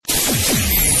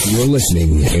You're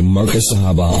listening to Marcus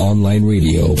Sahaba Online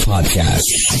Radio Podcast.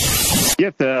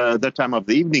 Yes, that time of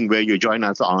the evening where you join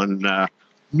us on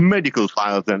Medical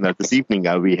Files. And this evening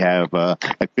we have a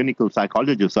clinical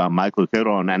psychologist, Michael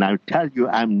Theron. And I'll tell you,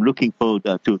 I'm looking forward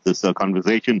to this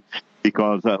conversation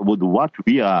because with what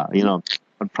we are,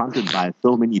 confronted by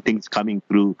so many things coming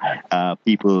through,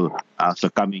 people are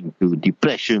succumbing to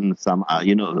depression, some are,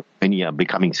 many are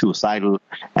becoming suicidal,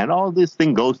 and all this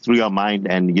thing goes through your mind,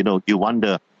 and, you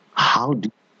wonder, how do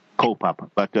you cope up?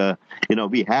 But,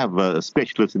 we have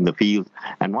specialists in the field,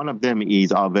 and one of them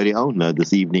is our very own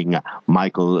this evening,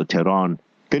 Michael Theron,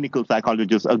 clinical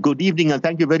psychologist. Good evening, and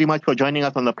thank you very much for joining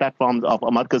us on the platforms of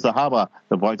Marcus Sahaba,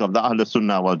 the voice of the Ahl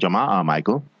Sunnah wal Jama'ah,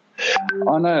 Michael.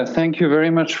 Oh, no, thank you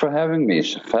very much for having me,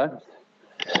 Shafat.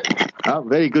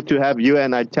 Very good to have you.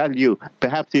 And I tell you,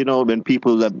 perhaps, when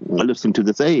people listen to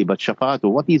this, hey, but Shafat,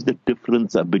 what is the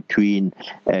difference between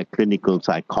a clinical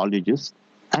psychologist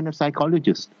and a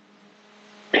psychologist?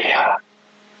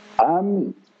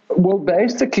 Well,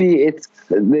 basically,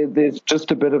 there's just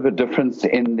a bit of a difference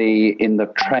in the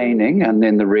training and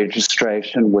then the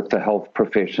registration with the Health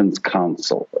Professions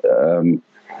Council.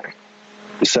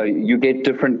 So you get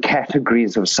different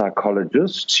categories of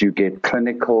psychologists. You get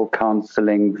clinical,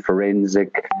 counseling,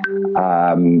 forensic,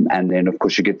 and then, of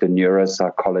course, you get the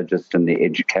neuropsychologist and the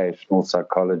educational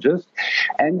psychologist,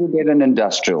 and you get an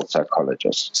industrial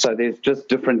psychologist. So there's just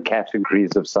different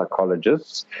categories of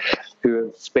psychologists who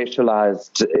have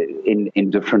specialized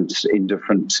in different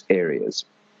areas.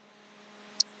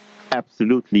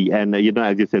 Absolutely. And,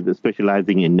 as you said,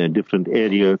 specializing in different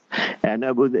areas. And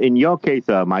in your case,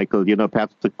 Michael,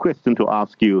 perhaps the question to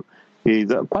ask you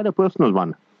is quite a personal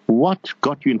one. What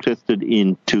got you interested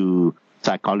into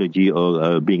psychology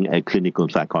or being a clinical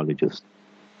psychologist?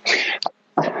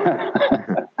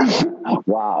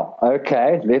 Wow.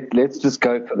 Okay. Let's just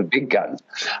go for the big guns.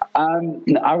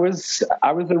 I was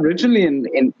originally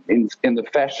in the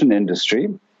fashion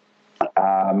industry.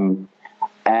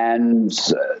 And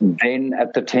then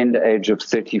at the tender age of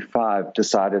 35,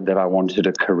 decided that I wanted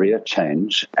a career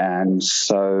change, and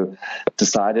so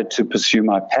decided to pursue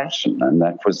my passion, and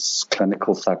that was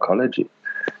clinical psychology.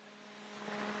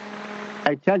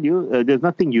 I tell you, there's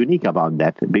nothing unique about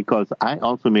that, because I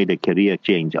also made a career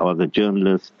change. I was a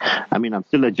journalist. I mean, I'm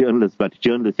still a journalist, but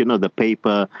journalist, the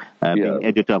paper, being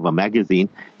editor of a magazine.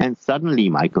 And suddenly,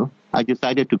 Michael, I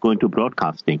decided to go into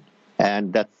broadcasting.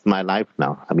 And that's my life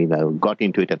now. I mean, I got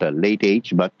into it at a late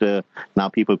age, but now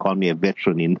people call me a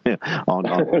veteran on the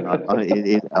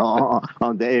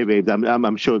airwaves.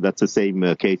 I'm sure that's the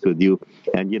same case with you.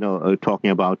 And,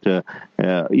 talking about,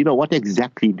 what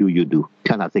exactly do you do?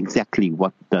 Tell us exactly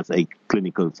what does a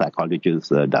clinical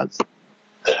psychologist does.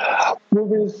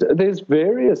 Well, there's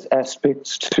various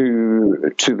aspects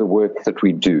to the work that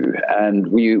we do, and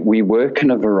we work in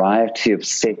a variety of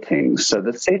settings. So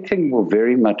the setting will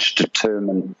very much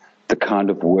determine the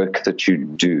kind of work that you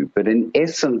do. But in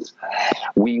essence,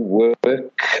 we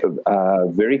work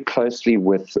very closely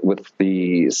with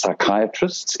the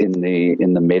psychiatrists in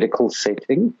the medical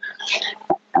setting,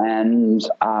 and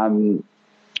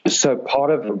so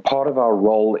part of our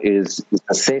role is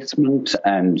assessment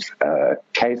and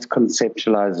case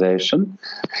conceptualization,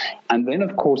 and then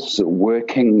of course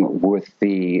working with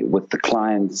the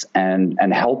clients and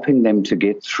helping them to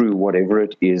get through whatever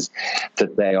it is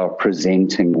that they are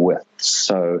presenting with.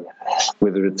 So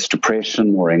whether it's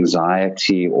depression or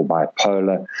anxiety or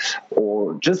bipolar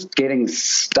or just getting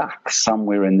stuck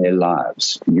somewhere in their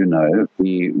lives,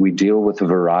 we deal with a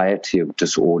variety of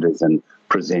disorders and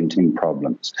presenting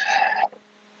problems.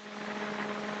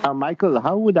 Michael,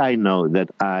 how would I know that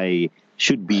I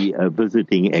should be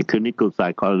visiting a clinical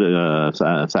psychologist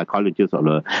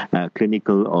or a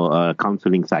clinical or a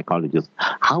counseling psychologist?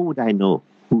 How would I know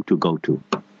who to go to?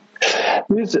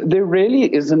 There really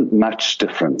isn't much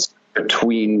difference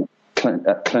between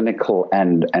clinical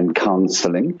and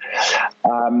counseling.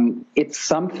 It's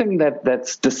something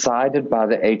that's decided by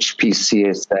the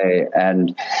HPCSA,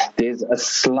 and there's a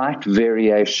slight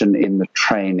variation in the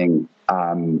training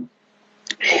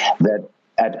that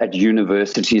at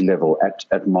university level,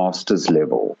 at master's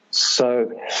level.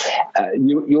 So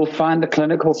you'll find the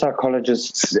clinical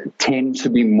psychologists tend to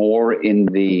be more in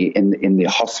the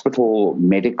hospital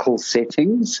medical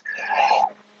settings.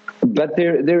 But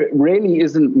there really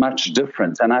isn't much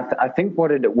difference. And I think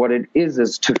what it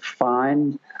is to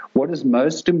find, what is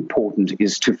most important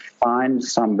is to find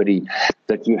somebody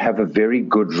that you have a very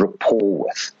good rapport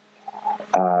with.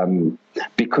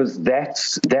 because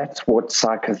that's what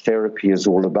psychotherapy is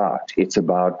all about. It's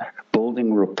about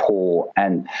building rapport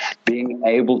and being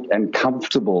able and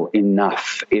comfortable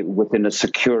enough within a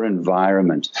secure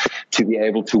environment to be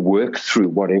able to work through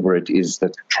whatever it is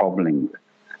that's troubling you.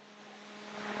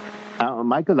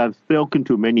 Michael, I've spoken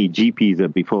to many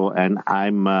GPs before, and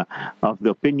I'm of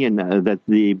the opinion that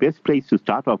the best place to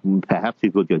start off perhaps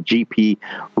is with your GP,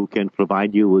 who can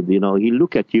provide you with, he'll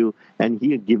look at you and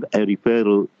he'll give a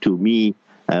referral to me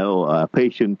or a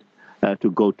patient to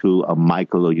go to a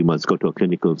Michael, or you must go to a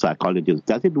clinical psychologist.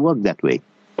 Does it work that way?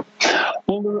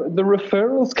 Well, the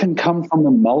referrals can come from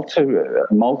a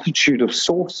multitude of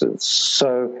sources.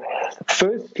 So,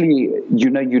 firstly, you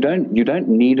don't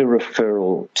need a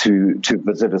referral to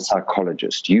visit a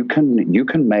psychologist. You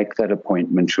can make that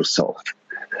appointment yourself.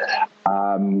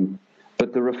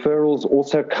 But the referrals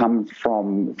also come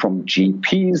from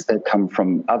GPs. They come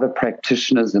from other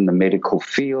practitioners in the medical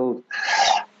field.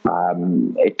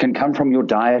 It can come from your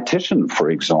dietitian,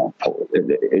 for example.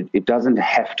 It doesn't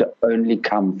have to only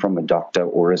come from a doctor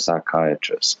or a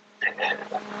psychiatrist.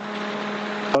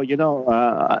 Oh,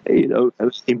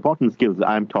 important skills.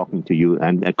 I'm talking to you,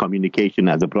 and communication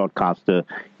as a broadcaster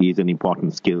is an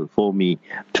important skill for me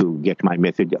to get my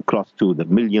message across to the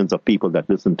millions of people that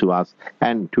listen to us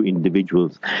and to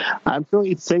individuals. And so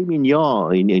it's same in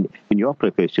your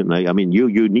profession. I mean,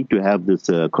 you need to have this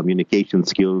communication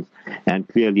skills, and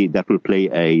clearly that will play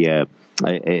a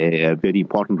very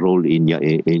important role in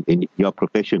your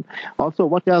profession. Also,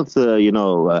 what else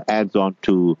adds on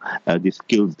to the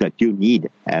skills that you need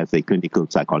as a clinical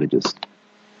psychologist?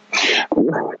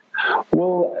 Well,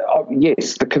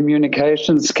 yes, the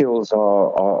communication skills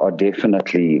are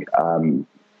definitely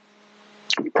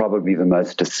probably the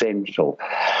most essential.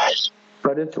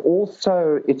 But it's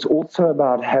also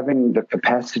about having the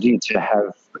capacity to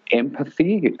have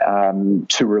empathy,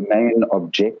 to remain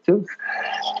objective,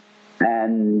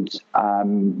 and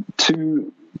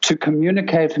to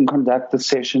communicate and conduct the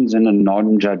sessions in a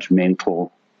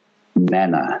non-judgmental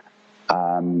manner.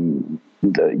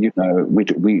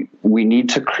 We need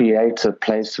to create a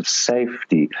place of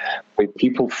safety where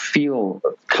people feel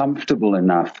comfortable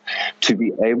enough to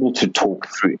be able to talk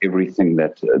through everything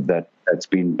that's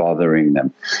been bothering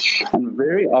them. And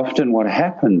very often what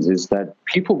happens is that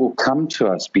people will come to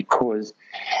us because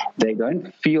they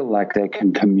don't feel like they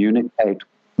can communicate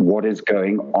what is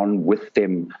going on with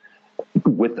them,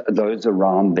 with those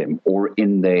around them, or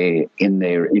in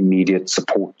their immediate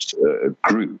support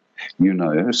group.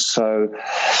 So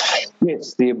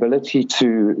yes, the ability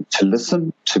to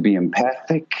listen, to be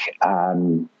empathic,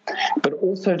 but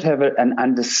also to have an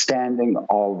understanding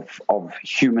of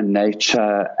human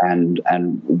nature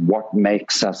and what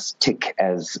makes us tick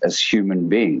as human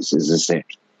beings is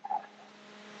essential.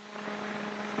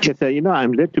 Yes,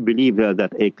 I'm led to believe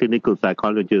that a clinical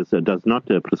psychologist does not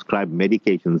prescribe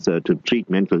medications to treat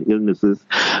mental illnesses.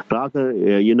 Rather,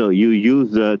 you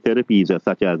use therapies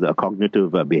such as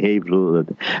cognitive behavioral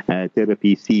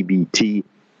therapy, CBT,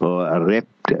 or REP,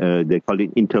 they call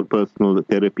it interpersonal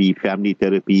therapy, family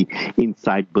therapy,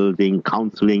 insight building,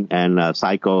 counseling, and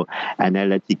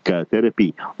psychoanalytic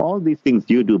therapy. All these things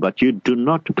you do, but you do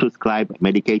not prescribe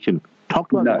medication. Talk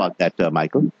to us about that,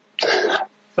 Michael.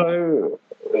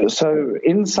 So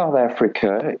in South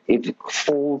Africa, it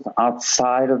falls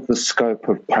outside of the scope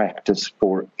of practice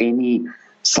for any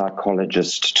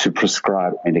psychologist to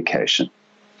prescribe medication.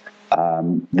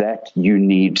 That you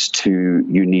need to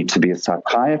be a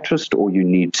psychiatrist or you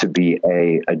need to be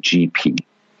a GP.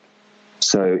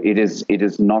 So it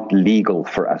is not legal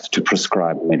for us to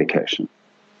prescribe medication.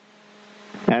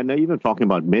 And talking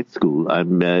about med school, I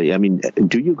mean,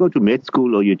 do you go to med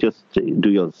school or you just do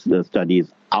your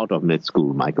studies out of med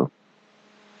school, Michael?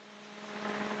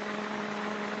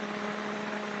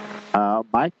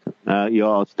 Mike,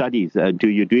 your studies, do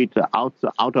you do it out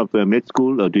of med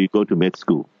school or do you go to med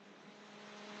school?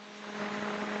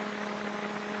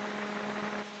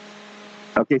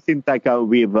 Okay, seems like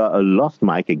we've lost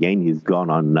Mike again. He's gone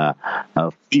on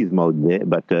freeze mode there,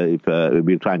 but if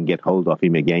we'll try and get hold of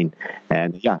him again.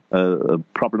 And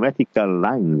problematic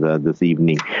lines this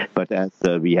evening. But as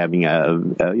we're having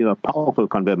a powerful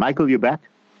conversation. Michael, you back?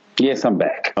 Yes, I'm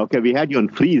back. Okay, we had you on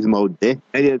freeze mode there.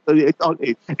 I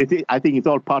think it's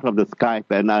all part of the Skype.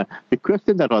 And the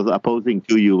question that I was posing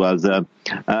to you was,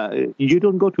 you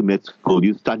don't go to med school.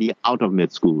 You study out of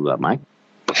med school, Mike.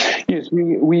 Yes,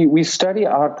 we study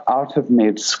out of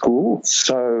med school.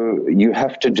 So you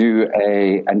have to do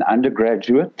an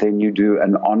undergraduate, then you do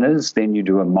an honors, then you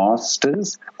do a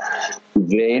master's.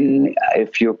 Then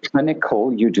if you're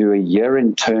clinical, you do a year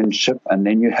internship, and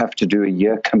then you have to do a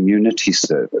year community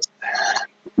service.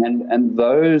 And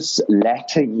those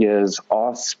latter years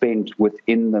are spent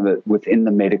within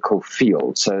the medical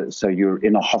field. So you're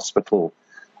in a hospital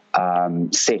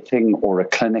setting or a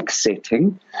clinic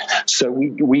setting. So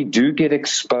we do get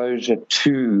exposure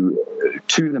to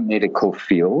the medical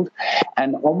field,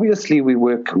 and obviously we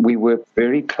work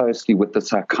very closely with the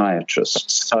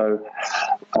psychiatrists. So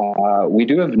we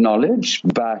do have knowledge,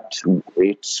 but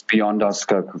it's beyond our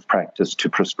scope of practice to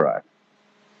prescribe.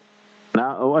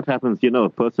 Now, what happens, a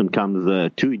person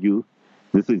comes to you,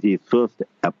 this is his first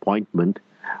appointment.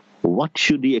 What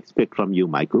should he expect from you,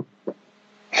 Michael?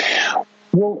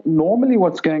 Well, normally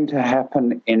what's going to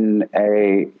happen in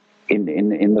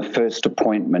the first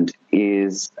appointment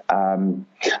is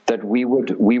that we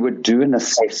would do an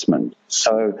assessment.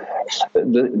 So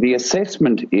the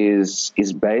assessment is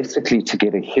basically to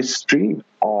get a history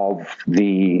of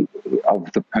the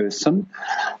person,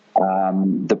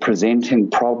 the presenting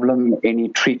problem, any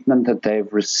treatment that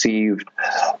they've received,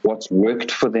 what's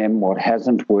worked for them, what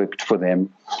hasn't worked for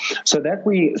them, so that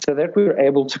we're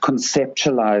able to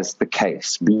conceptualize the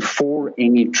case before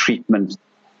any treatment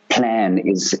plan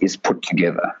is put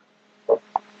together.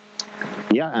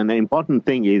 Yeah, and the important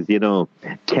thing is,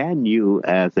 can you,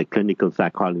 as a clinical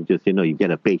psychologist, you get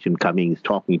a patient coming, he's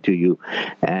talking to you,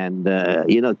 and,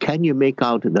 can you make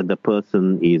out that the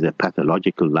person is a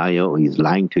pathological liar or he's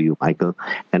lying to you, Michael?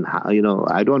 And, I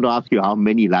don't want to ask you how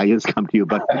many liars come to you,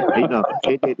 but,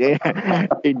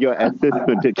 in your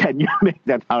assessment, can you make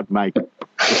that out, Michael?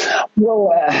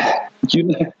 Well,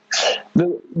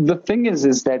 the thing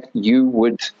is that you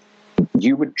would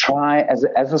try, as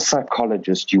a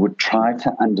psychologist, you would try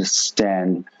to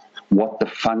understand what the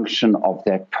function of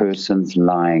that person's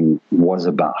lying was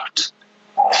about.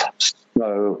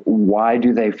 So why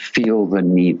do they feel the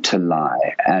need to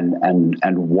lie,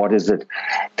 and what is it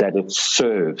that it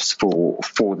serves for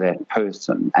that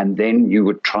person? And then you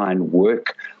would try and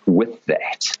work with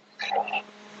that.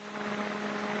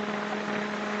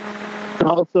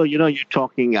 Also, you're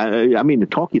talking, the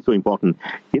talk is so important.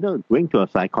 Going to a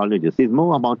psychologist is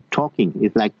more about talking.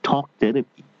 It's like talk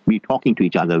therapy. We're talking to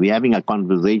each other. We're having a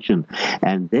conversation.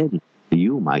 And then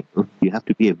you, Michael, you have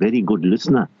to be a very good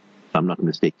listener, if I'm not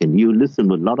mistaken. You listen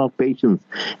with a lot of patience,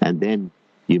 and then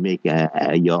you make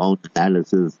your own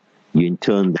analysis. You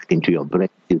turn that into your brain.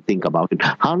 You think about it.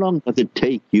 How long does it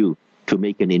take you to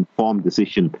make an informed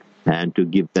decision and to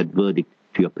give that verdict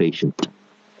to your patient?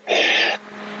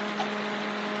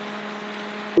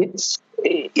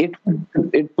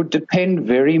 It would depend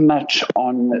very much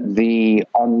on the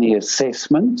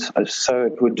assessment. So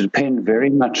it would depend very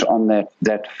much on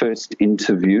that first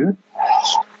interview.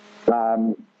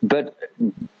 But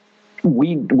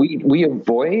we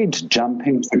avoid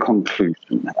jumping to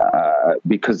conclusion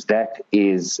because that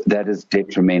is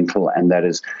detrimental and that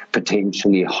is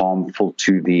potentially harmful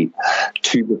to the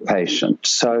patient.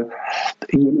 So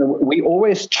we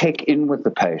always check in with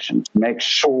the patient, make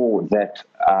sure that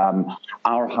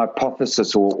our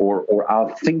hypothesis or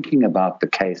our thinking about the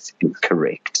case is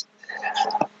correct.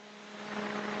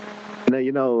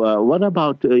 What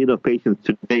about, patients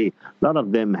today? A lot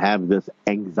of them have this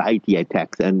anxiety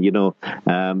attacks, and,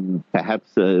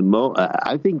 perhaps more,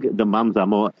 I think the moms are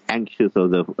more anxious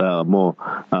or are more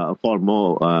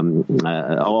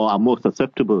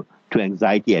susceptible to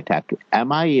anxiety attack.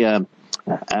 Am I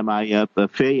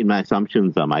fair in my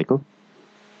assumptions, Michael?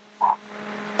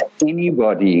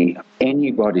 Anybody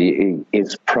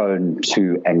is prone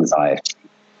to anxiety.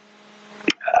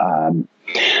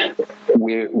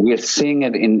 We're seeing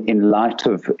it in light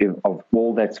of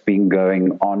all that's been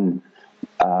going on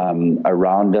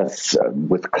around us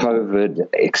with COVID,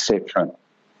 etc.,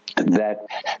 that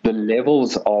the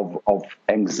levels of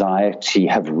anxiety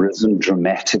have risen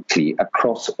dramatically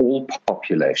across all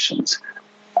populations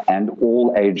and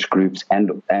all age groups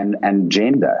and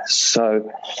gender.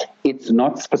 So it's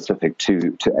not specific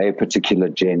to a particular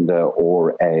gender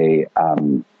or a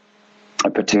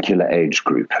particular age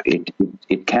group.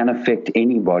 It can affect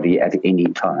anybody at any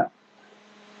time.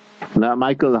 Now,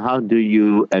 Michael, how do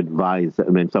you advise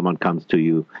when someone comes to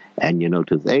you and you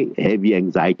notice a heavy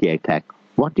anxiety attack?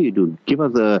 What do you do? Give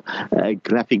us a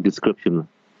graphic description of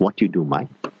what you do, Mike.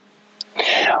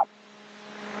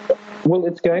 Well,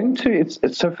 it's going to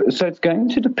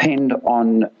depend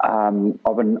on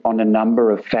a number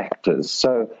of factors.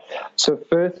 So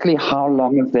firstly, how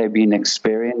long have they been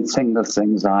experiencing this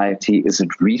anxiety? Is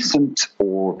it recent,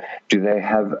 or do they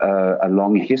have a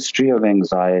long history of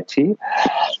anxiety?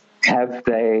 Have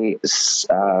they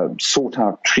sought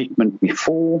out treatment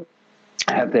before?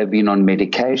 Have they been on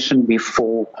medication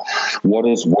before? What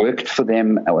has worked for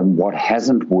them and what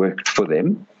hasn't worked for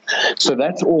them? So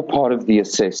that's all part of the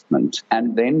assessment.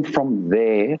 And then from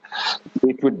there,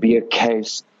 it would be a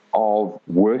case of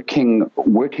working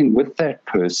with that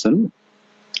person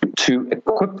to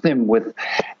equip them with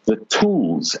the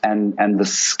tools and the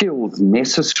skills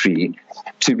necessary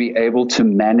to be able to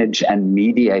manage and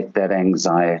mediate that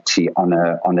anxiety on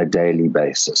a daily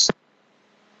basis.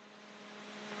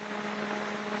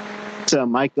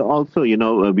 Mike, also,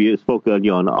 we spoke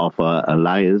earlier on of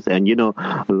liars, and,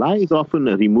 liars often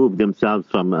remove themselves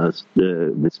from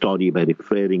the story by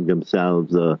referring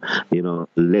themselves,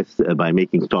 less by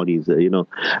making stories, when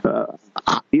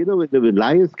the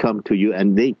liars come to you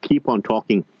and they keep on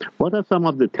talking, what are some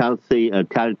of the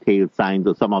telltale signs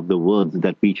or some of the words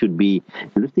that we should be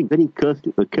listening very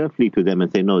carefully to them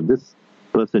and say, no, this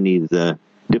person is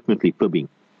definitely fibbing?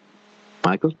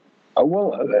 Michael?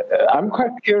 Well, I'm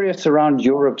quite curious around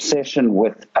your obsession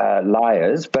with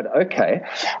liars, but okay.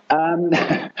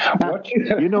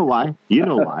 You know why?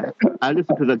 I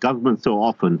listen to the government so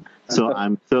often, so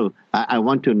I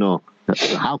want to know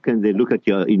how can they look at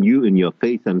in your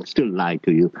face and still lie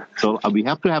to you. So we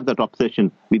have to have that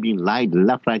obsession. We're being lied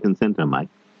left, right, and center, Mike.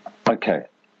 Okay.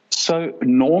 So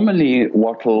normally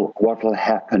what will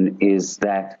happen is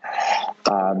that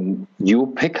you'll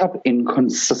pick up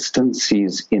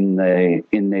inconsistencies in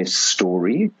their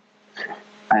story,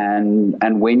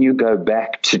 and when you go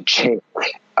back to check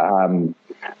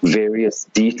various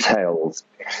details,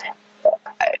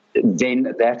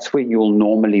 then that's where you'll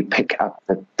normally pick up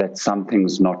that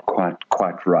something's not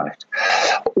quite right.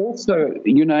 Also,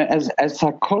 as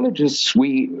psychologists,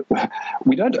 we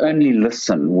don't only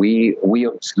listen; we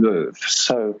observe.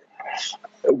 So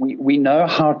we know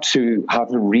how to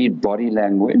read body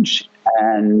language,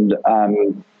 and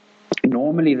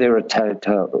normally there are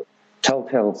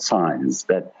telltale signs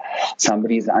that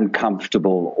somebody's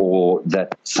uncomfortable or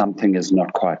that something is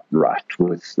not quite right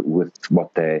with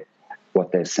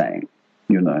what they're saying.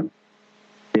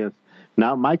 Yes.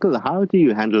 Now, Michael, how do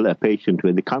you handle a patient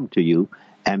when they come to you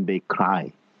and they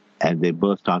cry and they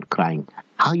burst out crying?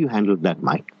 How you handle that,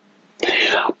 Mike?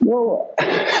 Well,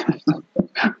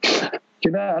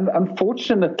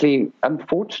 unfortunately,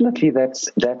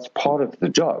 that's part of the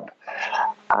job.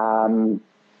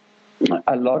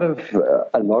 A lot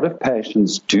of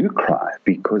patients do cry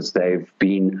because they've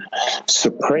been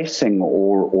suppressing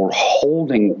or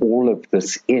holding all of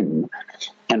this in.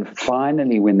 And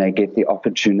finally, when they get the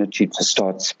opportunity to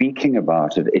start speaking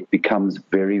about it, it becomes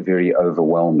very, very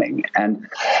overwhelming. And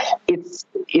it's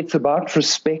about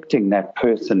respecting that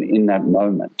person in that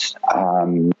moment,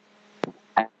 and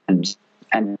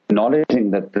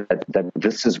acknowledging that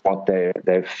this is what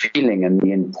they're feeling and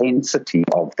the intensity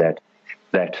of that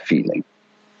feeling.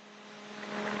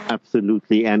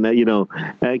 Absolutely. And,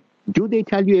 do they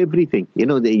tell you everything?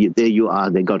 There you are.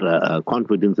 They got a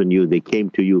confidence in you. They came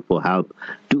to you for help.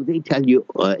 Do they tell you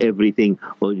everything,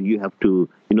 or you have to,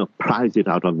 prize it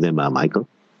out of them, Michael?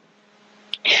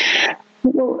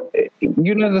 Well,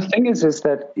 the thing is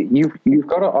that you've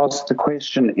got to ask the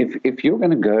question: if you're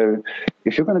going to go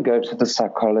to the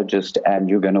psychologist and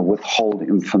you're going to withhold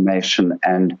information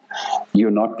and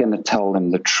you're not going to tell them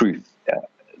the truth,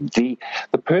 the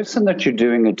person that you're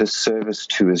doing a disservice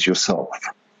to is yourself.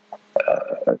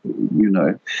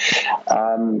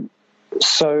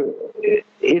 So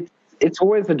it's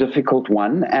always a difficult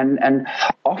one, and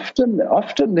often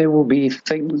there will be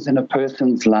things in a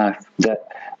person's life that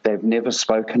they've never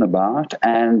spoken about,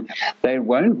 and they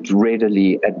won't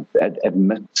readily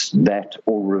admit that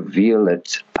or reveal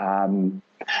it.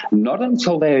 Not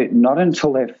until they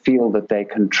feel that they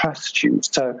can trust you.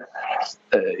 So,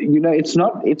 it's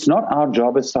not our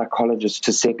job as psychologists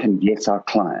to second guess our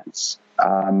clients.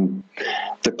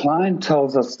 The client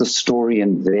tells us the story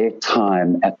in their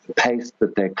time at the pace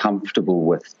that they're comfortable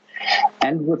with,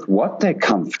 and with what they're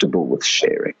comfortable with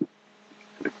sharing.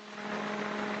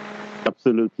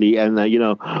 Absolutely. And,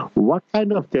 what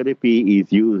kind of therapy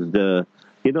is used,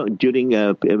 during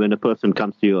when a person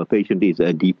comes to you, a patient is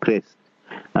depressed?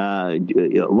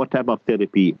 What type of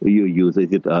therapy you use?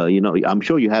 Is it, I'm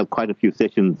sure you have quite a few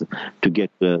sessions to get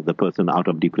the person out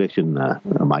of depression,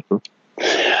 Michael.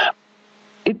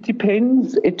 It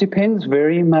depends. It depends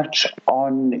very much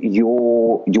on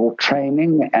your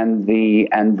training and the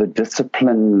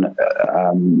discipline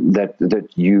that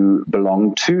you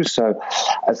belong to. So,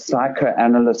 a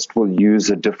psychoanalyst will use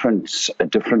a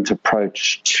different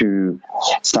approach to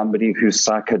somebody who's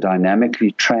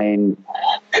psychodynamically trained.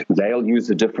 They'll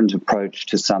use a different approach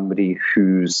to somebody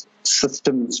who's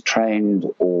systems trained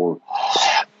or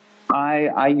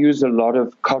I use a lot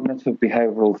of cognitive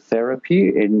behavioral therapy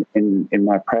in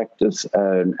my practice,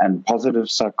 and positive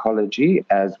psychology,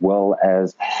 as well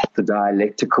as the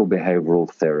dialectical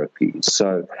behavioral therapy.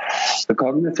 So the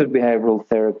cognitive behavioral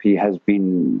therapy has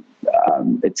been,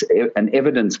 it's an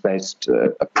evidence-based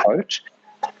approach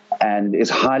and is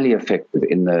highly effective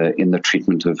in the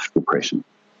treatment of depression.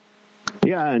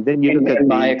 Yeah, and then you look at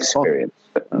my experience.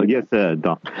 Yes,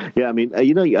 Doc. Yeah, I mean,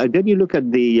 then you look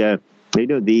at the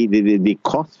the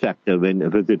cost factor when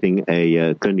visiting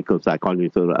a clinical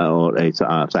psychologist or a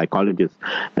psychologist.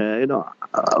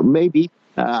 Maybe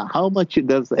how much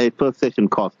does a first session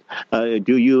cost?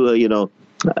 Do you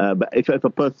if a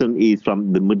person is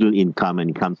from the middle income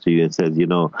and comes to you and says,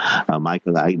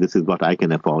 Michael, this is what I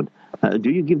can afford, do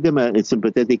you give them a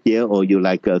sympathetic ear, or you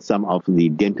like some of the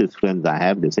dentist friends I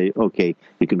have, they say, okay,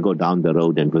 you can go down the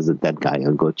road and visit that guy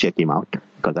and go check him out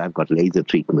because I've got laser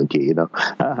treatment here,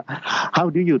 How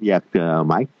do you react,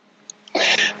 Mike?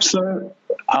 So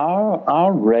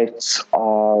our rates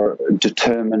are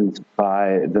determined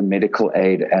by the medical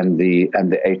aid and the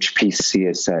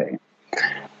HPCSA.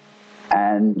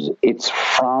 And it's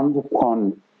frowned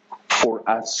upon for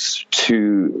us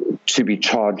to be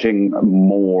charging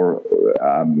more.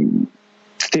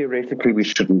 Theoretically, we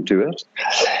shouldn't do it.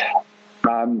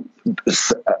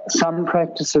 Some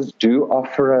practices do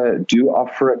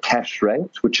offer a cash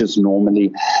rate, which is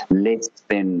normally less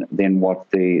than what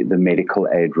the medical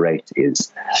aid rate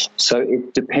is. So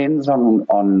it depends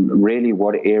on really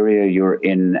what area you're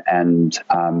in and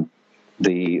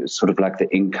the sort of like the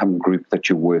income group that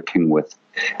you're working with.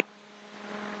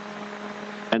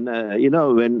 And,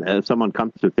 when someone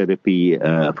comes to therapy,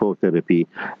 for therapy,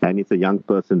 and it's a young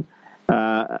person,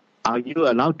 are you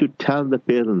allowed to tell the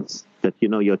parents that,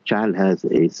 your child has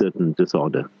a certain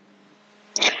disorder?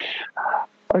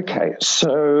 Okay,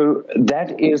 so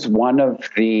that's one of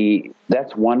the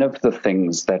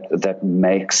things that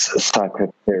makes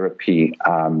psychotherapy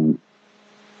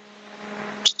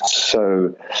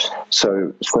so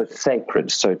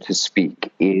sacred, so to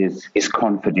speak, is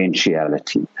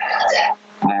confidentiality.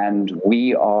 And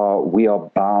we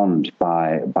are bound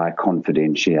by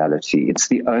confidentiality. It's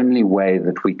the only way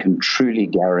that we can truly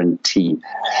guarantee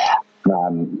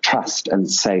trust and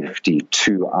safety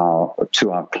to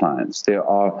our clients. There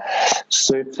are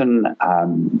certain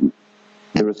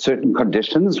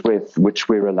conditions with which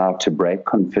we're allowed to break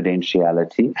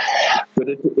confidentiality, but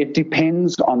it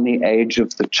depends on the age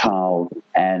of the child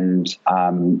and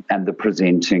the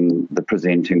presenting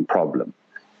problem.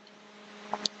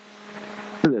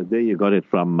 There you got it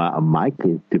from Mike.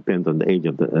 It depends on the age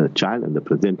of the child and the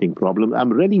presenting problem.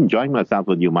 I'm really enjoying myself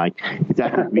with you, Mike. It's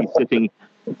actually me sitting,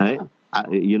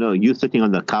 you sitting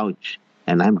on the couch,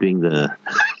 and I'm doing the...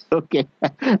 Okay,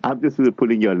 I'm just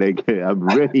pulling your leg. I'm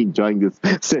really enjoying this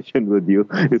session with you.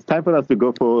 It's time for us to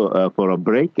go for a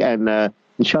break, and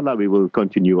inshallah, we will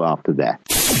continue after that.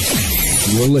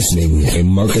 You're listening to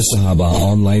Marcus Sahaba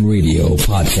Online Radio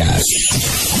Podcast.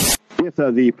 Yes,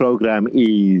 the program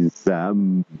is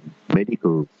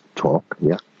Medical Talk.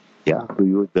 Yeah.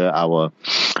 With our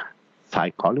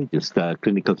psychologist,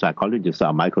 clinical psychologist,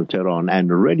 Michael Theron,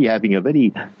 and really having a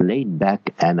very laid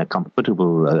back and a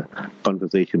comfortable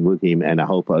conversation with him. And I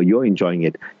hope you're enjoying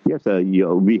it. Yes,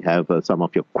 we have some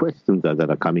of your questions that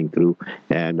are coming through.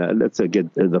 And let's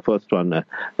get the first one.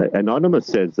 Anonymous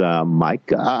says, Mike,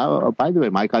 by the way,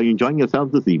 Mike, are you enjoying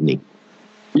yourself this evening?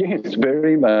 Yes,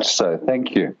 very much so.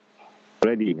 Thank you.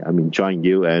 Really, I'm enjoying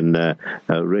you, and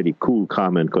really cool,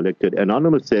 calm, and collected.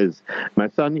 Anonymous says, my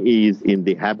son is in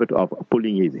the habit of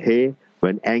pulling his hair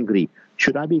when angry.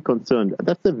 Should I be concerned?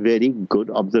 That's a very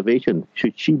good observation.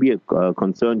 Should she be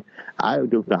concerned? I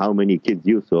don't know how many kids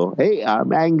you saw. Hey,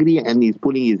 I'm angry, and he's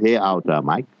pulling his hair out,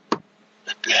 Mike.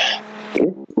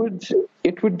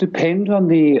 It would depend on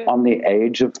the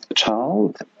age of the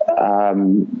child.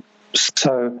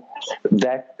 So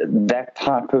that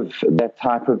type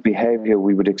of behavior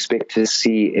we would expect to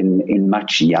see in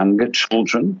much younger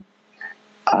children.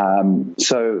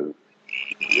 So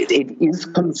it is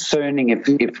concerning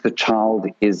if the child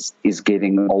is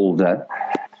getting older,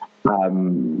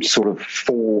 sort of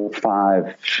 4,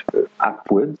 5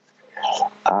 upwards.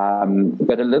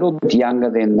 But a little bit younger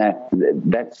than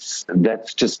that's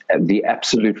just the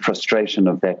absolute frustration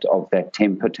of that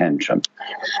temper tantrum.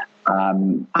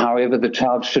 However, the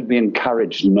child should be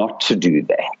encouraged not to do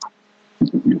that.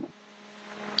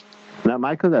 Now,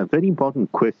 Michael, a very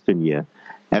important question here.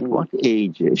 At what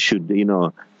age should,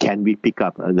 can we pick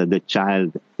up that the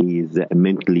child is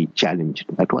mentally challenged?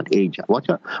 At what age? What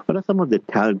are some of the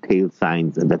telltale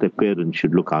signs that a parent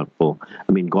should look out for?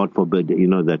 I mean, God forbid,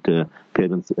 that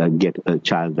parents get a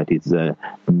child that is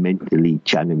mentally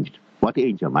challenged. What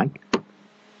age, Mike?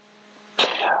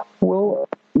 Well,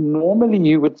 normally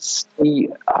you would see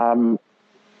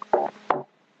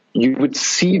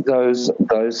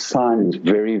those signs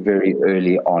very, very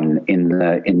early on in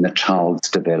the child's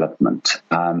development.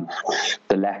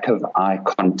 The lack of eye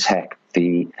contact,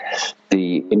 the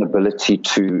inability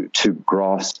to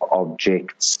grasp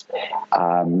objects,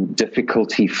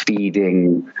 difficulty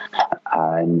feeding,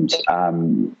 and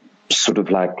sort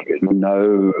of like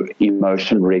no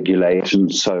emotion regulation,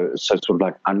 so sort of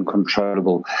like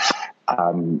uncontrollable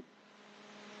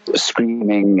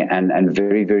screaming and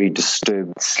very, very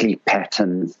disturbed sleep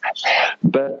patterns.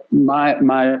 But my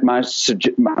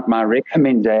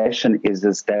recommendation is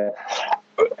that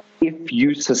if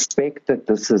you suspect that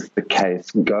this is the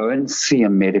case, go and see a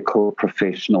medical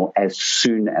professional as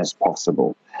soon as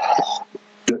possible.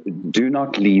 Do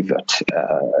not leave it,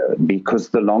 because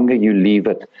the longer you leave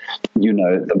it,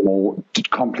 the more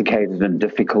complicated and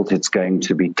difficult it's going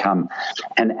to become.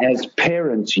 And as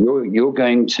parents, you're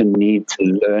going to need to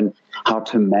learn how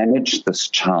to manage this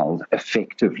child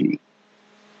effectively.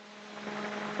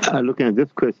 Looking at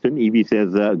this question, Evie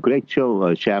says, great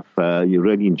show, Chef. You're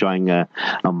really enjoying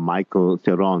Michael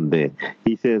Theron there.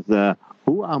 He says,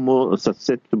 who are more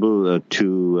susceptible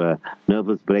to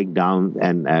nervous breakdowns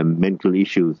and mental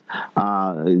issues?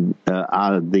 Are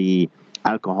the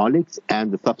alcoholics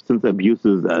and the substance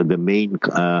abusers the main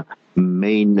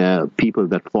people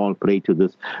that fall prey to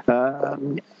this?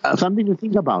 Something to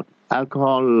think about.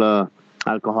 Alcoholics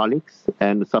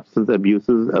and substance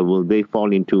abusers, will they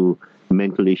fall into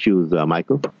mental issues,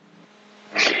 Michael?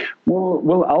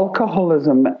 Well,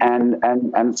 alcoholism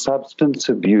and substance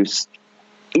abuse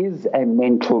is a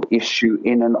mental issue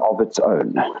in and of its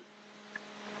own.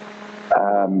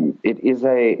 It is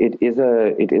a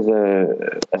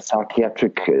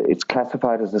psychiatric. It's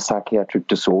classified as a psychiatric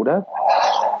disorder,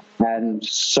 and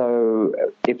so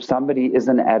if somebody is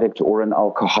an addict or an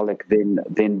alcoholic,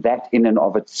 then that in and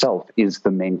of itself is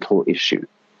the mental issue.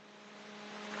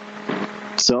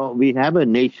 So we have a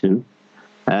nation,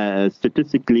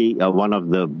 statistically, one of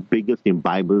the biggest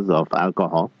imbibers of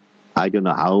alcohol. I don't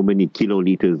know how many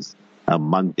kiloliters a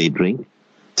month they drink.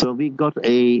 So we got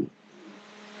a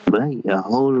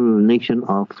whole nation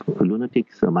of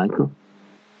lunatics, Michael.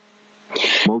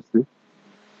 Mostly.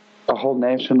 A whole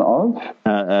nation of?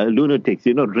 Lunatics,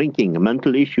 drinking, a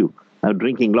mental issue,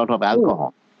 drinking a lot of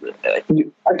alcohol.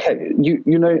 You have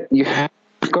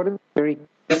got to be very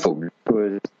careful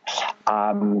because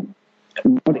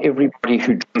not everybody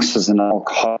who drinks is an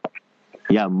alcoholic.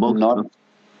 Yeah, most.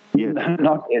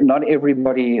 Not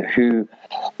everybody who.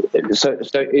 So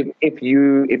if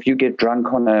you get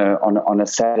drunk on a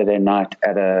Saturday night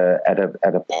at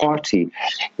a party,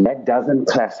 that doesn't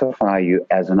classify you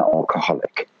as an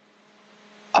alcoholic.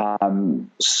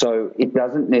 So it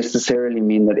doesn't necessarily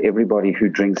mean that everybody who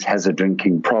drinks has a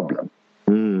drinking problem.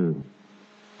 And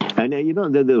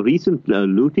the recent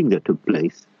looting that took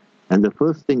place, and the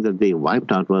first thing that they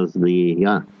wiped out was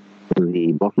the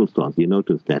bottle stores. You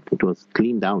noticed that it was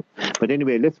cleaned out. But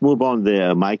anyway, let's move on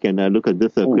there, Mike, and look at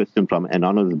this question from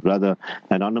Anonymous brother.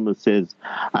 Anonymous says,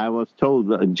 I was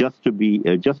told just to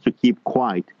keep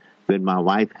quiet when my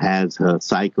wife has her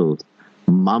cycles.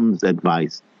 Mom's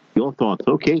advice. Your thoughts?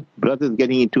 Okay, brother's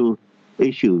getting into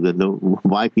issues that the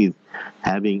wife is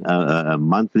having a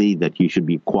monthly that you should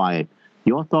be quiet.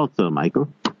 Your thoughts, sir, Michael?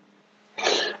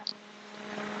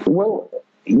 Well,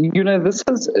 this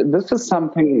is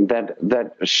something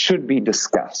that should be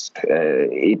discussed.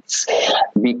 It's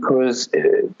because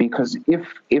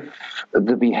if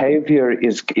the behavior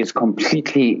is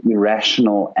completely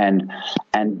irrational and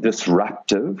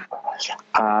disruptive,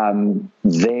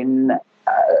 then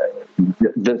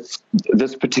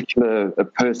this particular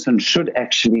person should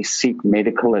actually seek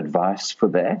medical advice for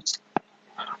that.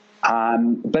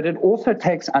 But it also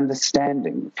takes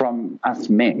understanding from us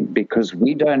men, because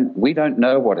we don't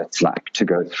know what it's like to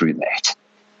go through that.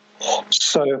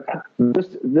 So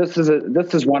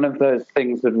this is one of those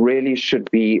things that really should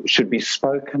be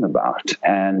spoken about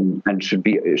and should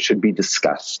be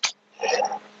discussed.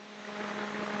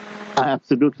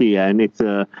 Absolutely, and it's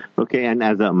okay. And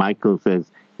as Michael says,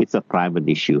 it's a private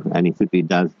issue, and if it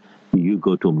does, you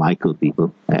go to Michael,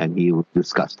 people, and he will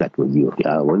discuss that with you.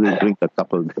 When we drink a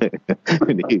couple,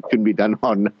 it should be done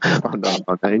on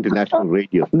international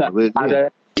radio. No,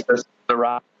 the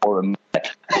right forum.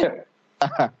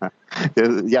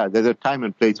 There's a time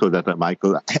and place for that,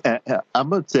 Michael.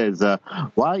 Ahmed says,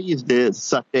 why is there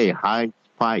such a high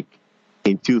spike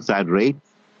in suicide rate?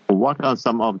 What are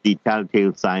some of the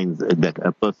telltale signs that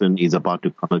a person is about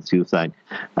to commit suicide?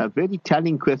 A very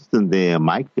telling question there,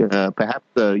 Mike. Perhaps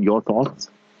your thoughts?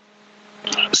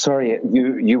 Sorry,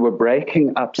 you were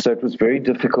breaking up, so it was very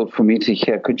difficult for me to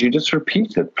hear. Could you just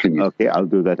repeat it, please? Okay, I'll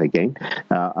do that again.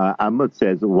 Ahmed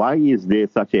says, why is there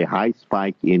such a high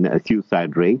spike in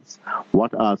suicide rates?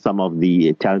 What are some of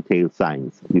the telltale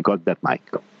signs? You got that,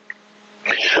 Michael?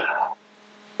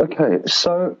 Okay,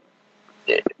 so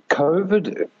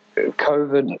COVID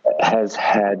has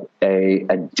had a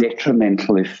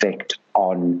detrimental effect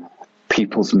on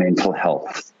people's mental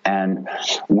health, and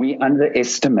we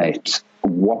underestimate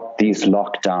what these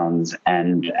lockdowns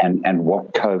and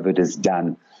what COVID has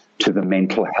done to the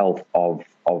mental health of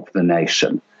the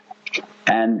nation.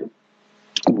 And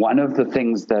one of the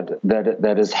things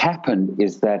that has happened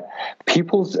is that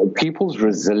people's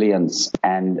resilience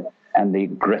and the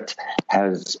grit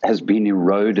has been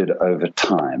eroded over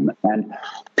time, and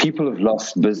people have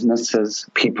lost businesses,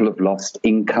 people have lost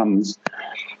incomes,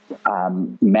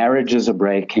 marriages are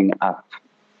breaking up,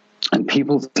 and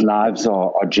people's lives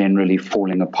are generally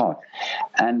falling apart.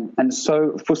 And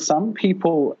so for some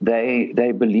people, they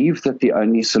believe that the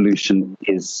only solution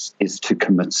is to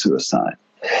commit suicide.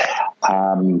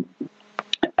 And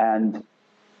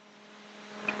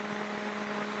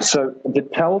so the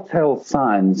telltale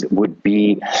signs would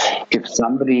be if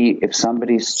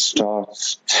somebody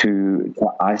starts to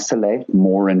isolate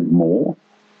more and more,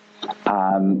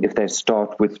 if they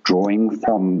start withdrawing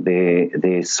from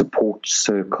their support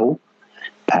circle,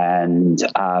 and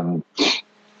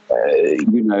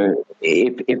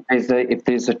if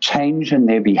there's a change in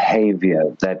their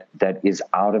behavior that is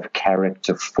out of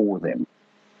character for them,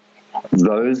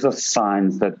 those are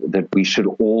signs that we should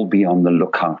all be on the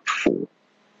lookout for.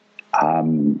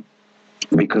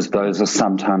 Because those are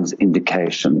sometimes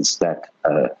indications that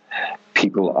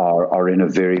people are in a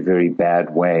very, very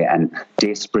bad way and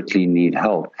desperately need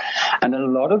help. And a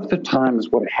lot of the times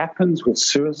what happens with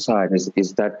suicide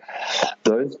is that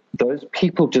those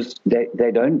people just,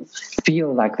 they don't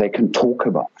feel like they can talk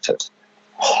about it.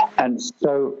 And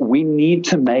so we need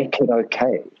to make it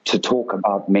okay to talk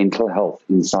about mental health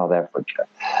in South Africa,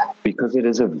 because it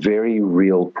is a very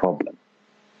real problem.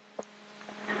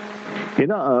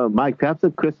 Mike, perhaps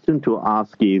a question to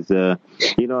ask is,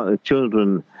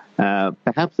 children,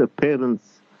 perhaps the parents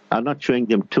are not showing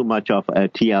them too much of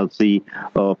TLC,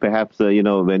 or perhaps,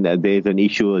 when there's an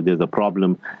issue, there's a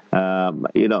problem,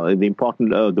 the important,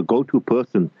 the go-to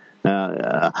person.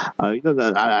 The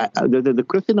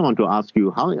question I want to ask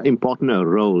you, how important a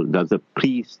role does a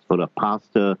priest or a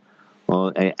pastor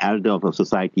or an elder of a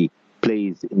society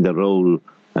plays in the role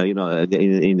in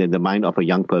the mind of a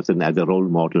young person as a role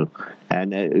model?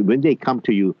 And when they come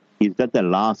to you, is that the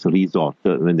last resort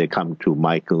when they come to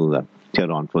Michael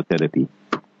Theron for therapy?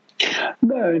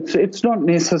 No, it's not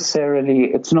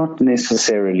necessarily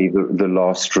the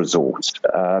last resort.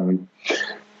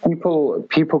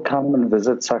 People come and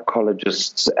visit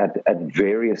psychologists at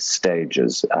various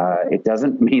stages. It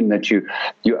doesn't mean that you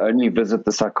only visit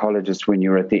the psychologist when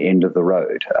you're at the end of the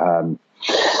road.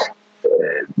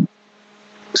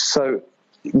 So,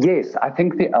 yes, I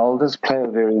think the elders play a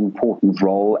very important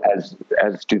role, as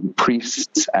do the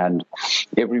priests and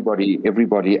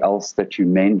everybody else that you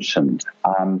mentioned.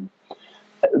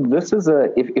 This is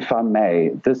if I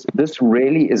may, this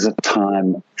really is a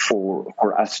time for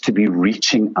us to be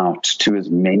reaching out to as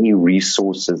many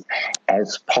resources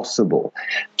as possible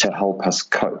to help us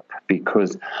cope,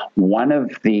 because one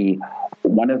of the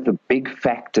big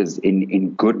factors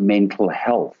in good mental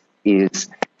health is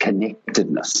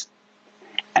connectedness.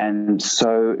 And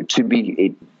so to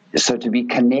be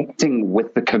connecting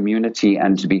with the community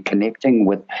and to be connecting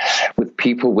with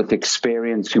people with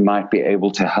experience who might be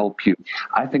able to help you,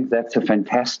 I think that's a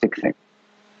fantastic thing.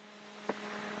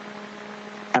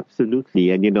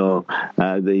 Absolutely. And, the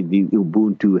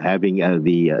Ubuntu, having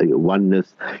the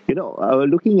oneness,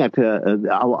 looking at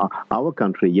our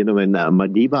country, when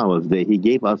Madiba was there, he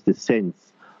gave us the sense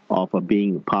of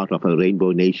being part of a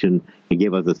rainbow nation. He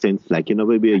gave us a sense like,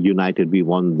 we are united, we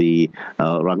won the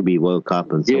Rugby World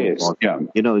Cup and so forth. Yeah.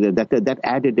 That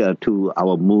added to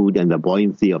our mood and the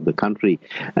buoyancy of the country.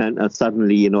 And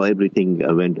suddenly, everything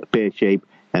went pear-shaped.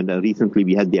 And recently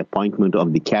we had the appointment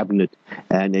of the cabinet.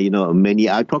 And,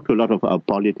 I talked to a lot of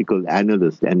political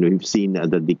analysts, and we've seen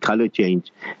that the color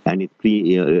change, and it's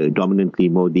predominantly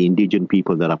more the indigenous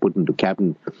people that are put into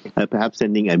cabinet, perhaps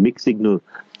sending a mixed signal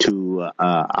to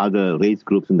other race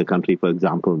groups in the country, for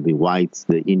example, the whites,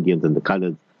 the Indians, and the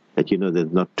colors, that,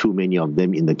 there's not too many of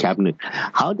them in the cabinet.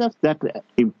 How does that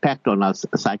impact on us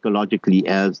psychologically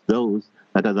as those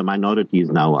that are the minorities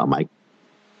now, Mike?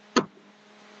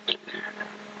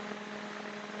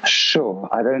 Sure.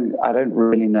 I don't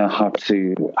really know how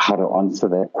to answer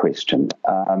that question.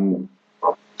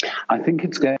 I think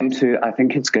it's going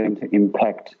to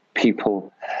impact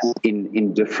people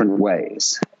in different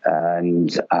ways,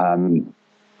 and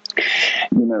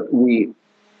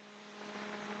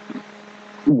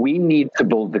we need to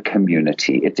build the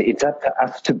community. It's up to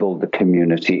us to build the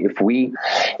community. If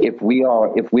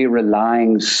we're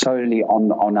relying solely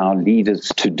on our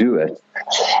leaders to do it,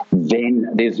 then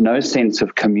there's no sense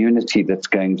of community that's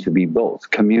going to be built.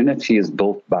 Community is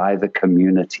built by the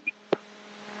community.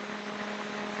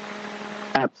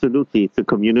 Absolutely, it's a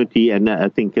community, and I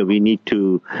think we need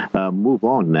to move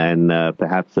on, and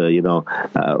perhaps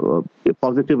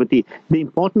positivity. The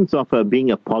importance of being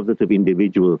a positive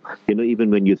individual. Even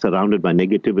when you're surrounded by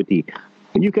negativity,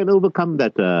 you can overcome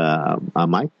that.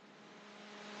 Mike.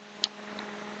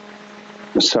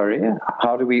 Sorry,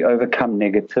 how do we overcome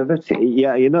negativity?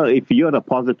 Yeah, if you're a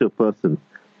positive person,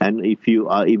 and if you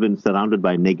are even surrounded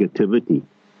by negativity,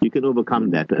 you can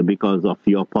overcome that because of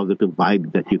your positive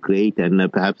vibe that you create,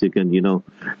 and perhaps you can,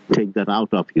 take that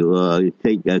out of you,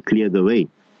 clear the way.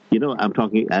 I'm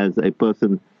talking as a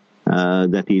person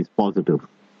that is positive,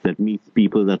 that meets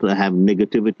people that have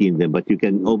negativity in them, but you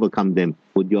can overcome them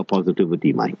with your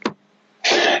positivity, Mike.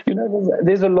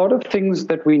 There's a lot of things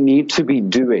that we need to be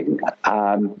doing,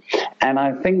 and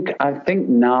I think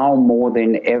now more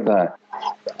than ever,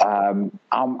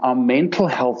 our mental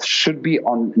health should be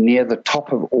near the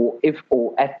top of, or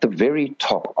at the very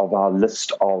top of our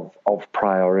list of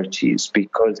priorities,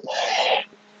 because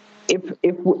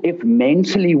if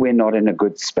mentally we're not in a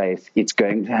good space, it's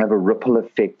going to have a ripple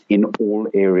effect in all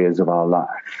areas of our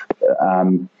life.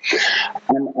 And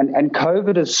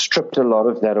COVID has stripped a lot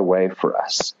of that away for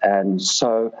us. And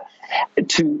so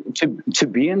to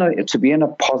be in a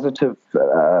positive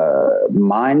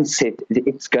mindset,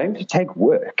 it's going to take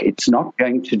work. It's not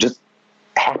going to just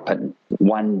happen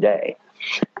one day.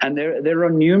 And there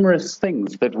are numerous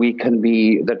things that we can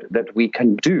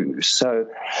do. So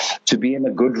to be in a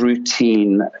good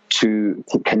routine, to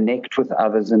connect with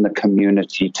others in the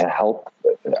community, to help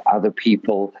other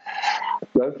people,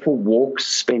 go for walks,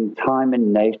 spend time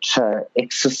in nature,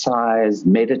 exercise,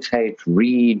 meditate,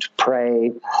 read,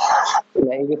 pray,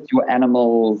 play with your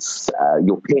animals,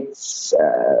 your pets,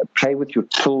 play with your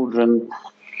children.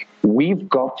 We've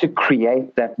got to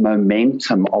create that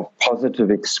momentum of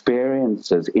positive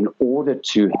experiences in order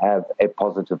to have a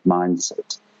positive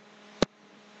mindset.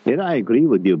 I agree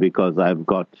with you, because I've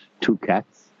got 2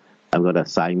 cats. I've got a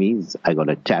Siamese, I've got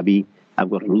a tabby, I've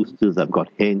got roosters, I've got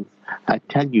hens. I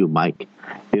tell you, Mike,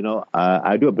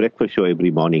 I do a breakfast show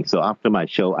every morning. So after my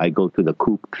show, I go to the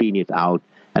coop, clean it out,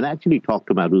 and actually talk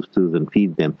to my roosters and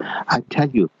feed them. I tell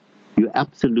you, you're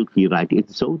absolutely right.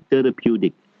 It's so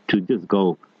therapeutic to just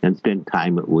go and spend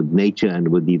time with nature and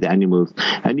with these animals.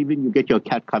 And even you get your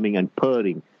cat coming and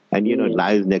purring, and, it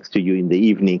lies next to you in the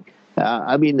evening.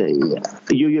 I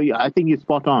think you're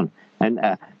spot on. And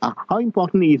how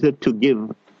important is it to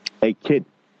give a kid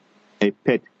a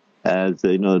pet, as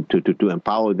to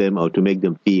empower them, or to make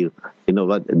them feel,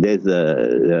 what, there's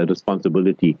a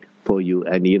responsibility for you,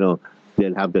 and,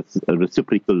 they'll have that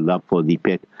reciprocal love for the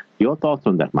pet. Your thoughts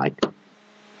on that, Mike?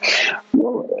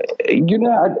 Well,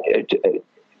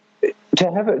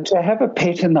 to have a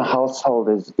pet in the household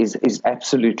is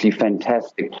absolutely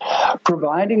fantastic,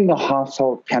 providing the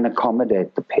household can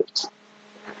accommodate the pet.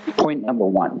 Point number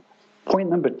 1. Point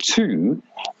number 2,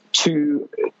 to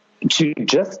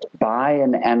just buy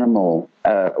an animal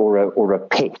or a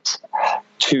pet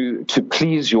to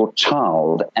please your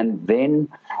child, and then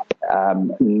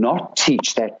not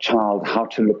teach that child how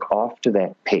to look after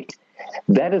that pet,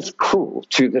 that is cruel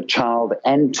to the child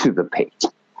and to the pet.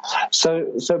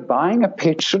 So buying a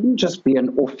pet shouldn't just be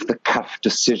an off-the-cuff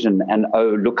decision and, oh,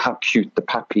 look how cute the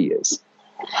puppy is.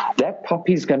 That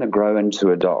puppy's going to grow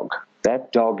into a dog.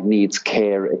 That dog needs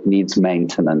care. It needs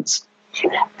maintenance.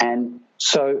 And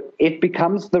so it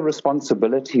becomes the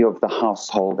responsibility of the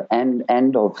household and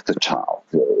of the child,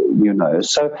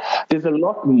 So there's a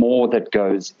lot more that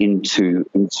goes into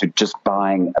just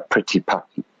buying a pretty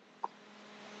puppy.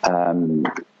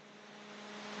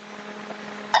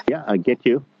 Yeah, I get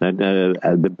you. And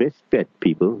the best pet,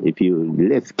 people, if you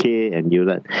less care and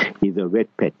he's a wet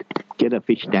pet, get a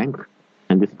fish tank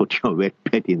and just put your wet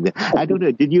pet in there. I don't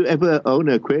know, did you ever own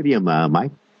an aquarium,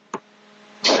 Mike?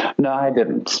 No, I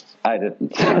didn't. That's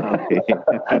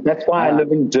why I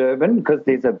live in Durban, because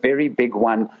there's a very big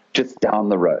one just down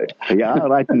the road. Yeah,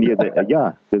 right near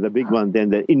there's a big one.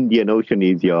 Then the Indian Ocean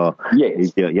is your,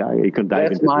 yes. You can dive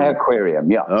That's into my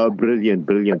aquarium, yeah. Oh, brilliant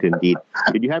indeed.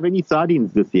 Did you have any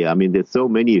sardines this year? I mean, there's so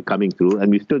many coming through, and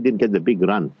we still didn't get the big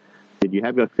run. Did you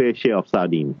have your fair share of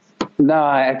sardines? No,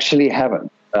 I actually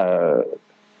haven't.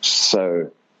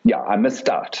 So, yeah, I missed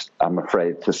out, I'm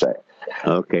afraid to say.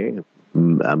 Okay.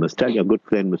 I must tell your good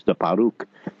friend, Mr. Farooq,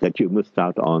 that you missed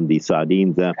out on the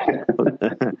sardines. A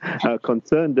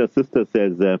concerned sister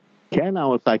says, can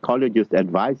our psychologist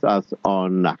advise us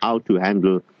on how to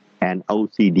handle an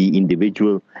OCD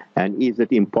individual, and is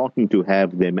it important to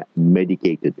have them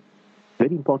medicated?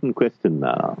 Very important question,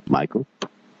 Michael.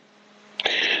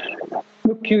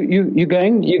 Look, you're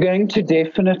going to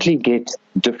definitely get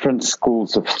different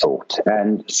schools of thought,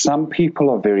 and some people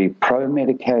are very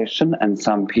pro-medication and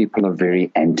some people are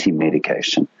very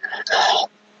anti-medication.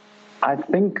 I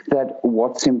think that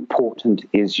what's important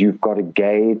is you've got to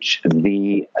gauge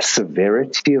the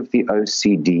severity of the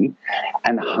OCD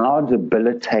and how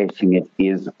debilitating it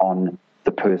is on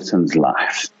the person's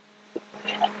life.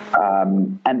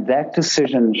 And that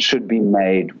decision should be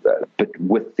made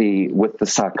with the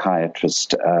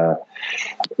psychiatrist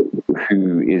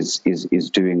who is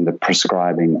doing the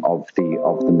prescribing of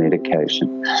the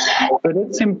medication. But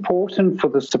it's important for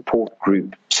the support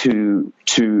group to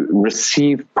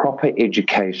receive proper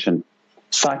education,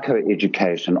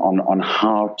 psychoeducation on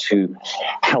how to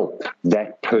help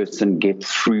that person get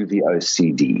through the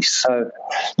OCD. So,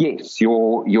 yes,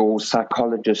 your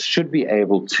psychologist should be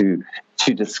able to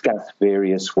discuss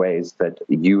various ways that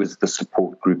you as the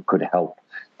support group could help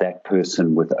that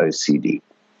person with OCD.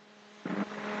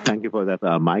 Thank you for that,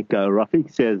 Mike.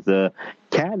 Rafiq says,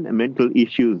 can mental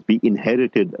issues be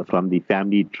inherited from the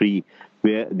family tree,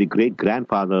 where the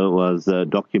great-grandfather was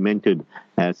documented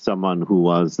as someone who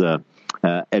was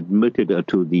admitted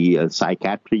to the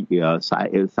psychiatry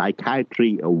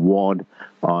ward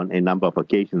on a number of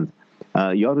occasions?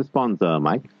 Your response,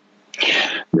 Mike?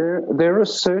 There are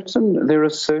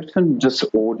certain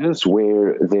disorders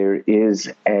where there is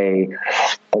a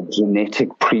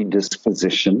genetic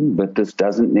predisposition, but this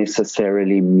doesn't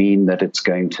necessarily mean that it's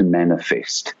going to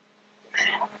manifest.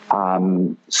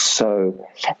 So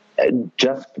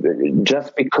just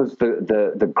because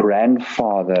the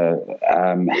grandfather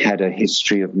had a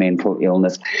history of mental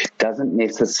illness doesn't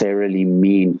necessarily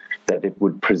mean that it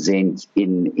would present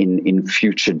in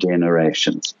future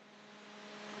generations.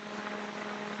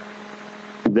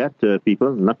 That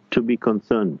people not to be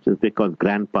concerned just because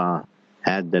grandpa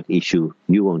had that issue,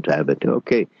 you won't have it.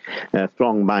 Okay,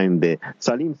 strong mind there.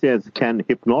 Salim says, can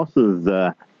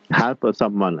hypnosis help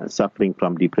someone suffering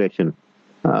from depression?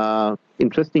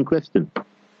 Interesting question.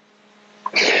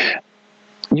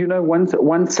 You know,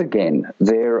 once again,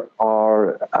 there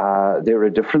are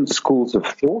different schools of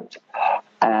thought,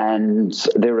 and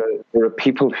there are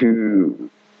people who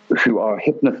are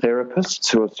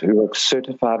hypnotherapists, who are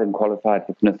certified and qualified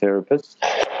hypnotherapists,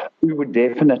 who would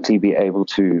definitely be able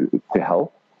to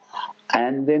help.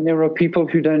 And then there are people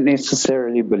who don't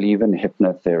necessarily believe in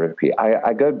hypnotherapy.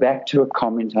 I go back to a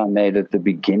comment I made at the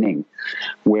beginning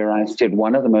where I said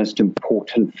one of the most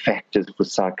important factors for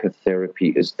psychotherapy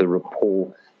is the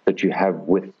rapport that you have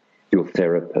with your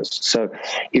therapist. So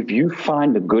if you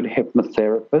find a good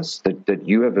hypnotherapist that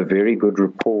you have a very good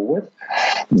rapport with,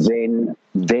 then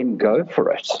go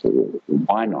for it.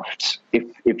 Why not?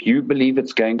 If you believe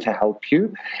it's going to help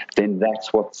you, then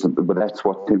that's what's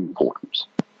important.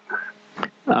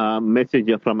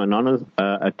 Message from an honest,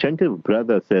 attentive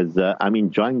brother says, I'm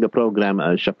enjoying the program,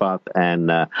 Shafaat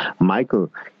and Michael.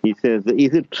 He says,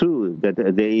 is it true that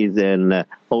there is an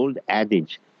old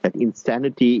adage that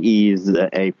insanity is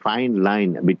a fine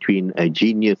line between a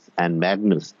genius and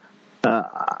madness?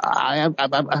 I've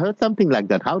heard something like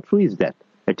that. How true is that?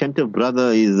 Attentive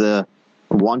brother is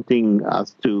wanting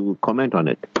us to comment on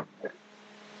it.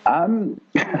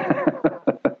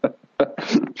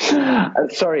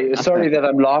 Sorry that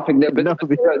I'm laughing there, but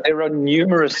there are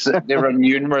numerous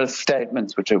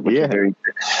statements which are very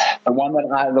true. The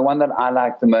one that I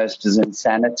like the most is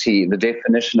insanity. The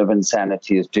definition of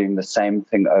insanity is doing the same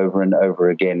thing over and over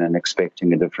again and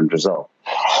expecting a different result.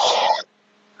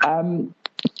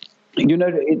 You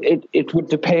know, it would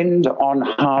depend on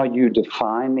how you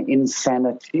define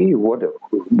insanity. What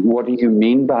do you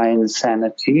mean by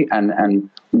insanity, and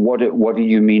what do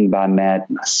you mean by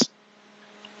madness?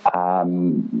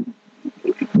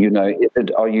 You know,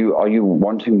 are you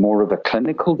wanting more of a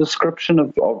clinical description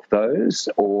of those,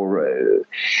 or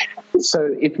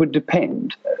so it would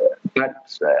depend.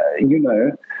 But you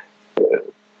know,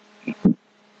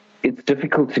 it's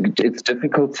difficult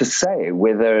to say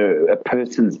whether a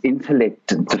person's intellect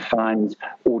defines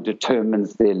or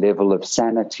determines their level of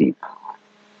sanity.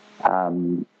 I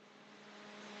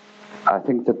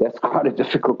think that's quite a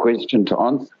difficult question to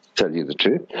answer, to tell you the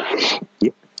truth.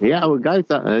 Yeah, our guys,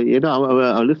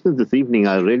 our listeners this evening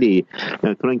are really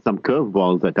throwing some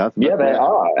curveballs at us. Yeah, they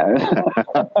are.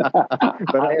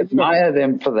 But I admire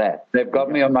them for that. They've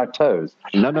got me on my toes.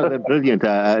 No, they're brilliant.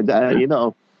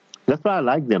 That's why I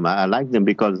like them. I like them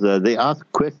because they ask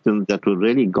questions that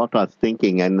really got us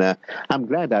thinking. And I'm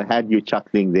glad I had you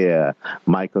chuckling there,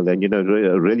 Michael. And,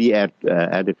 really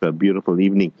added to a beautiful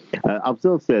evening.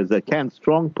 Afzal says, can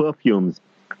strong perfumes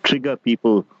trigger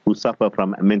people who suffer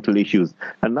from mental issues?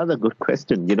 Another good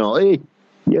question.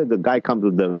 The guy comes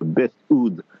with the best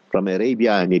oud from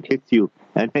Arabia and it hits you.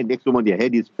 And then next moment your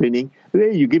head is spinning.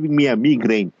 Hey, you're giving me a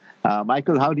migraine.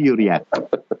 Michael, how do you react?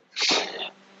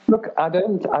 Look, I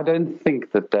don't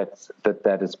think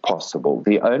that is possible.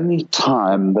 The only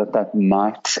time that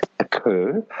might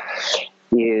occur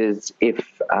is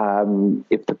if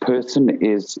the person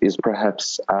is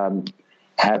perhaps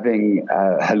having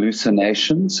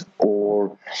hallucinations,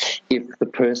 or if the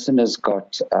person has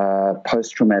got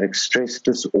post-traumatic stress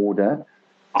disorder,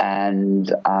 and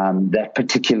that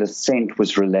particular scent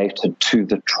was related to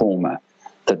the trauma.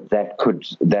 That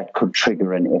could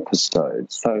trigger an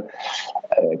episode. So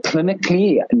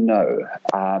clinically, no.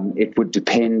 It would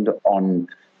depend on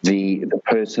the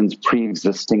person's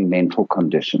pre-existing mental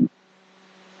condition.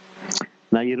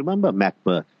 Now, you remember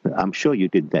Macbeth? I'm sure you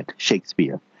did that.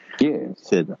 Shakespeare. Yes.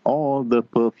 Said all the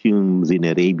perfumes in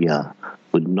Arabia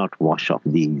would not wash off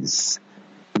these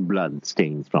blood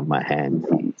stains from my hands.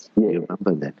 Yes. You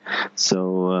remember that?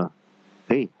 So,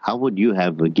 hey, how would you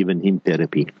have given him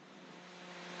therapy?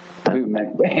 Who,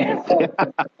 Macbeth?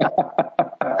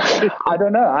 I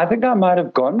don't know. I think I might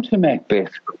have gone to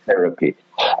Macbeth for therapy.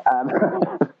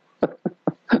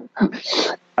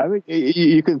 I mean,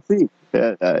 you can see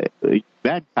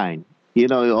mankind,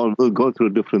 will go through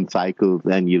different cycles,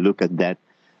 and you look at that.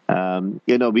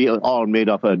 We are all made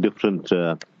of different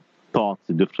thoughts,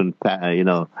 different,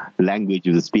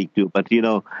 languages to speak to. But,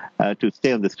 to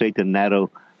stay on the straight and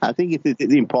narrow, I think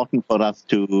it's important for us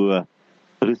to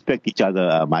respect each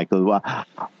other, Michael.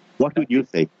 What would you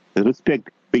say?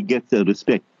 Respect begets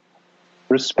respect.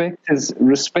 Respect is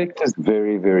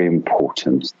very, very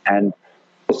important, and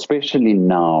especially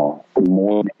now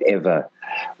more than ever,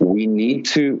 we need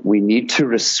to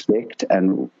respect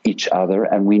each other,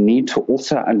 and we need to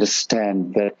also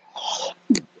understand that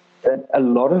a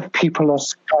lot of people are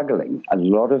struggling, a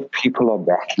lot of people are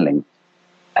battling,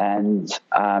 and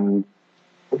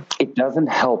it doesn't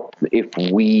help if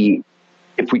we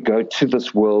go to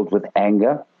this world with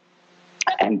anger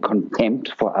and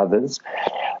contempt for others,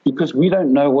 because we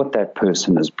don't know what that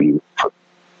person has been through.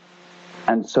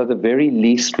 And so the very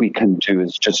least we can do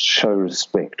is just show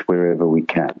respect wherever we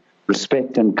can.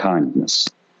 Respect and kindness.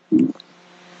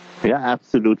 Yeah,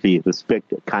 absolutely.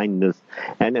 Respect, kindness.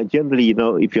 And generally,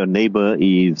 if your neighbor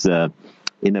is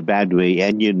in a bad way,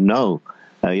 and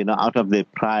out of their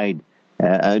pride,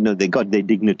 they got their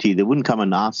dignity. They wouldn't come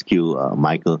and ask you,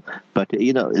 Michael. But,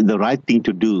 the right thing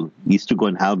to do is to go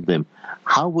and help them.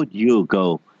 How would you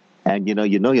go? And,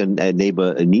 your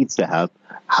neighbor needs the help.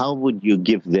 How would you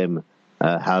give them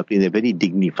help in a very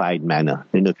dignified manner?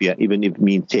 Even if it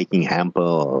means taking hamper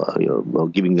or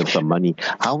giving them some money.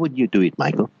 How would you do it,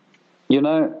 Michael?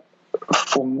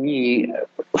 For me,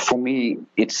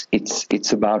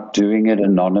 it's about doing it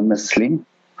anonymously.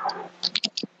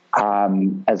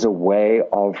 As a way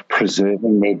of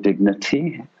preserving their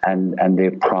dignity and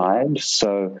their pride.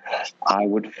 So I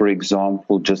would, for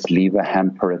example, just leave a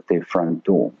hamper at their front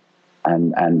door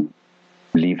and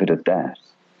leave it at that.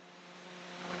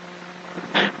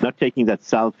 Not taking that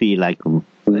selfie like...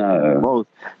 No.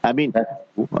 I mean...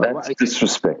 That's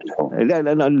disrespectful.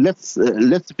 Let's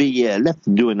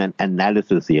do an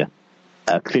analysis here.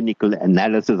 A clinical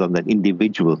analysis on that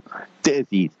individual.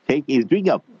 He's doing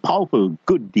a powerful,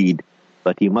 good deed,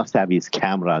 but he must have his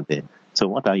camera there. So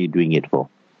what are you doing it for?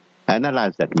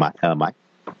 Analyze that, Mike.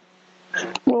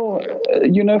 Well,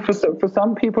 for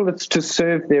some people it's to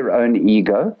serve their own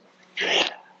ego.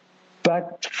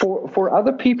 But for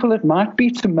other people, it might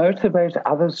be to motivate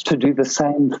others to do the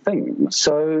same thing.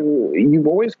 So you've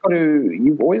always got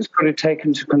to take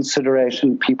into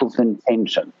consideration people's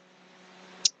intention.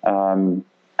 And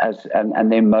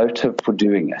their motive for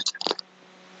doing it.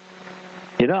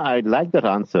 I like that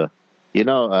answer. You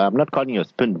know, I'm not calling you a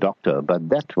spin doctor, but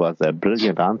that was a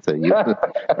brilliant answer. You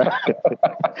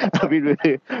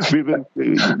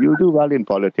do well in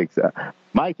politics.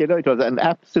 Mike, you know, it was an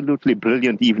absolutely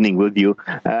brilliant evening with you.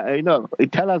 You know,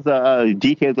 tell us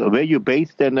details of where you're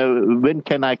based and when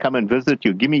can I come and visit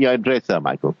you? Give me your address,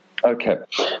 Michael. Okay.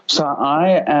 So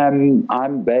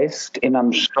I'm based in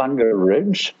Umhlanga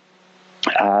Ridge.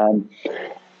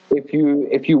 If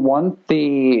you want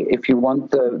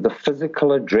the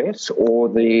physical address or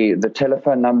the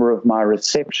telephone number of my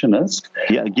receptionist,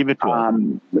 yeah, give it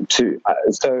to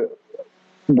us. So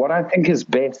what I think is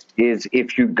best is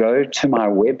if you go to my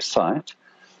website,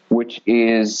 which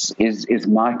is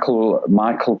Michael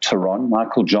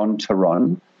John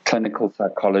Theron, clinical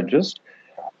psychologist,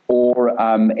 or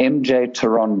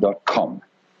mjtheron.com,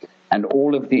 and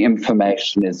all of the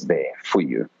information is there for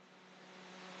you.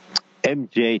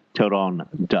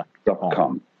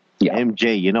 mjtheron.com. Yeah.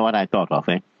 MJ, you know what I thought of,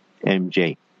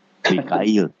 MJ.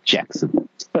 Michael Jackson.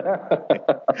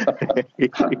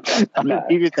 No.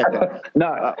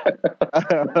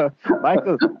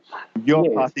 Michael, your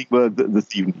parting words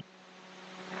this evening.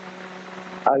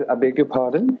 I beg your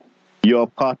pardon? Your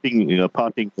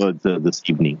parting words this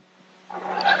evening.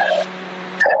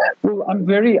 Well, I'm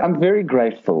very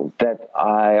grateful that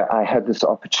I had this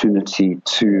opportunity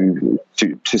to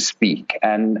speak,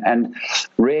 and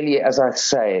really, as I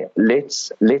say,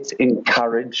 let's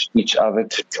encourage each other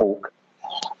to talk,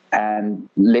 and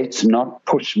let's not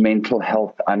push mental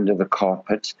health under the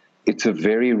carpet. It's a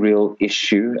very real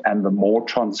issue, and the more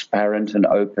transparent and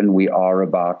open we are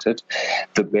about it,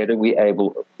 the better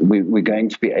we're going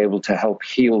to be able to help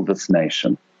heal this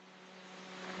nation.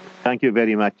 Thank you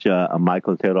very much,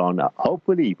 Michael Theron.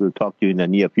 Hopefully, we'll talk to you in the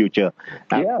near future.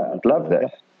 Yeah, I'd love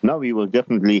that. No, we will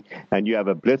definitely. And you have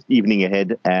a blessed evening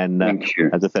ahead. And thank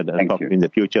you. As I said, I'll talk to you in the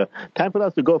future. Time for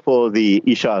us to go for the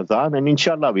Isha Azan. And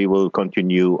inshallah, we will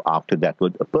continue after that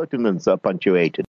with pertinence punctuated.